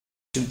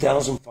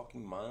2,000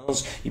 fucking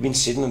miles. You've been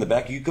sitting in the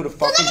back. You could have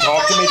fucking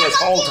talked to me this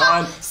whole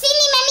time. Si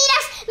ni me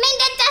miras, me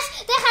intentas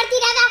dejar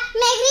tirada,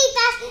 me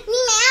gritas, ni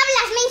me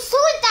hablas, me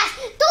insultas.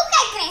 ¿Tú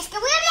qué crees? ¿Que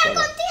voy a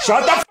hablar contigo?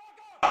 Shut the f***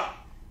 up!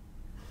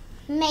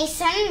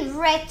 Mason,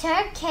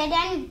 Richter,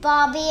 Kitten,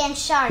 Bobby, and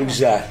Charlotte. Who's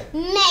that?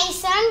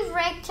 Mason,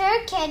 Richter,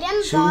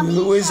 Kitten, Bobby,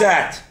 Who is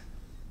that?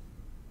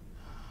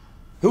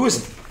 Who is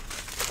it?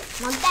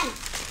 Montana.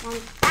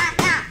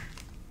 Montana.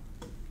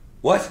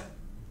 What?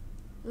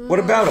 What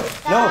about it?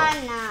 No.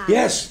 Montana.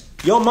 Yes.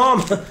 Your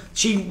mom,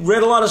 she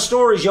read a lot of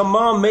stories. Your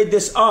mom made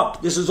this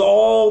up. This is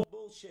all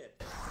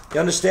bullshit. You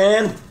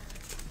understand?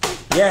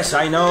 Yes,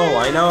 I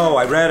know.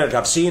 I read it.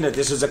 I've seen it.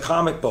 This is a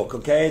comic book,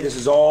 okay? This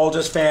is all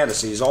just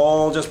fantasies.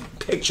 All just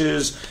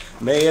pictures.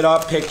 Made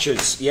up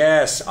pictures.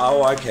 Yes.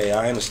 Oh, okay.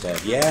 I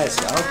understand. Yes.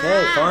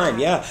 Okay, fine.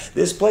 Yeah.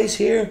 This place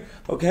here,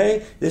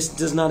 okay? This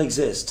does not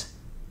exist.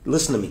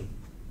 Listen to me.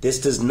 This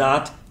does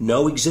not,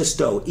 no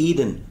existo.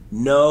 Eden.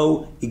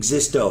 No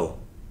existo.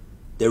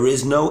 There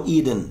is no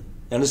Eden.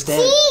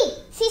 Understand?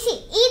 Sí,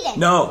 Eden.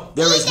 No,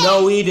 there is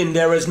no Eden.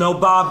 There is no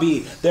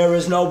Bobby. There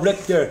is no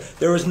Richter.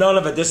 There is none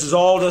of it. This is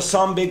all just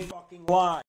some big fucking lie.